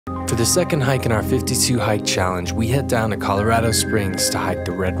the second hike in our 52 hike challenge, we head down to Colorado Springs to hike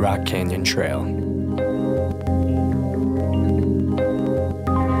the Red Rock Canyon Trail.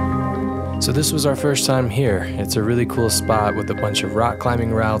 So this was our first time here. It's a really cool spot with a bunch of rock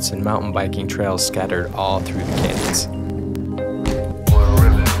climbing routes and mountain biking trails scattered all through the canyons.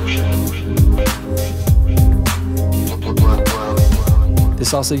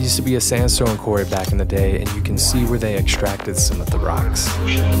 This also used to be a sandstone quarry back in the day, and you can see where they extracted some of the rocks.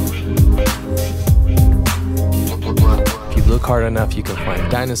 If you look hard enough, you can find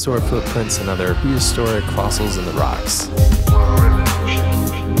dinosaur footprints and other prehistoric fossils in the rocks.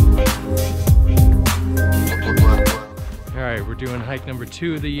 All right, we're doing hike number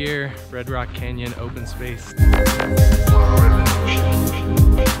 2 of the year, Red Rock Canyon open space.